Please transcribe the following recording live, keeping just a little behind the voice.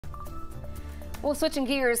Well, switching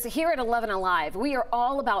gears, here at 11 Alive, we are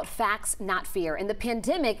all about facts, not fear. And the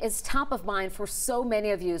pandemic is top of mind for so many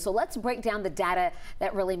of you. So let's break down the data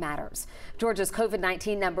that really matters. Georgia's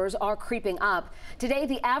COVID-19 numbers are creeping up. Today,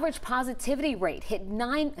 the average positivity rate hit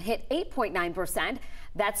 8.9%.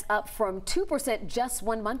 That's up from 2% just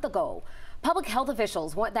 1 month ago. Public health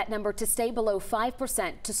officials want that number to stay below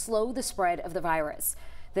 5% to slow the spread of the virus.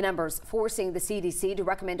 The numbers forcing the CDC to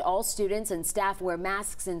recommend all students and staff wear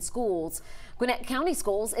masks in schools. Gwinnett County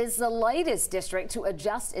Schools is the latest district to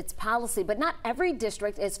adjust its policy, but not every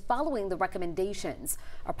district is following the recommendations.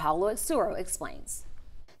 Our Paulo Exuro explains.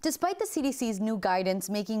 Despite the CDC's new guidance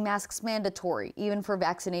making masks mandatory, even for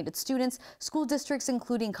vaccinated students, school districts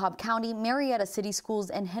including Cobb County, Marietta City Schools,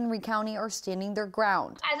 and Henry County are standing their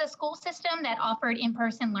ground. As a school system that offered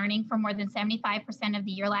in-person learning for more than 75% of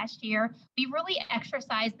the year last year, we really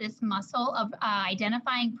exercised this muscle of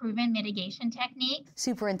identifying proven mitigation techniques.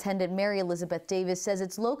 Superintendent Mary Elizabeth Davis says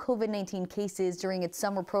its low COVID-19 cases during its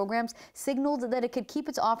summer programs signaled that it could keep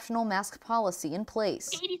its optional mask policy in place.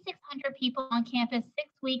 8,600 people on campus, 6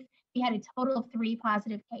 weeks. We had a total of 3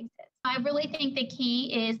 positive cases. I really think the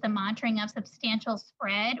key is the monitoring of substantial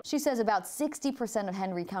spread. She says about 60% of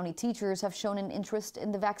Henry County teachers have shown an interest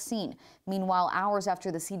in the vaccine. Meanwhile, hours after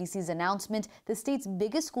the CDC's announcement, the state's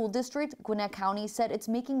biggest school district, Gwinnett County, said it's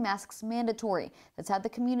making masks mandatory. That's had the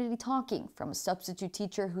community talking, from a substitute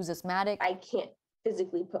teacher who's asthmatic. I can't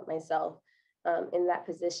physically put myself in that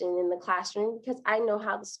position in the classroom because I know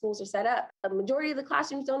how the schools are set up. A majority of the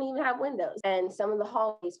classrooms don't even have windows, and some of the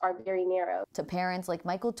hallways are very narrow. To parents like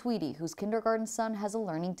Michael Tweedy, whose kindergarten son has a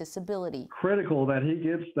learning disability. Critical that he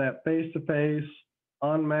gets that face-to-face,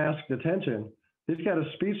 unmasked attention. He's got a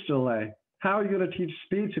speech delay. How are you going to teach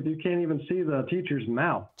speech if you can't even see the teacher's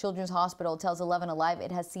mouth? Children's Hospital tells 11 Alive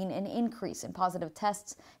it has seen an increase in positive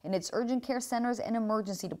tests in its urgent care centers and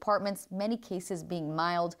emergency departments, many cases being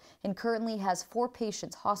mild, and currently has 4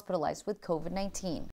 patients hospitalized with COVID-19.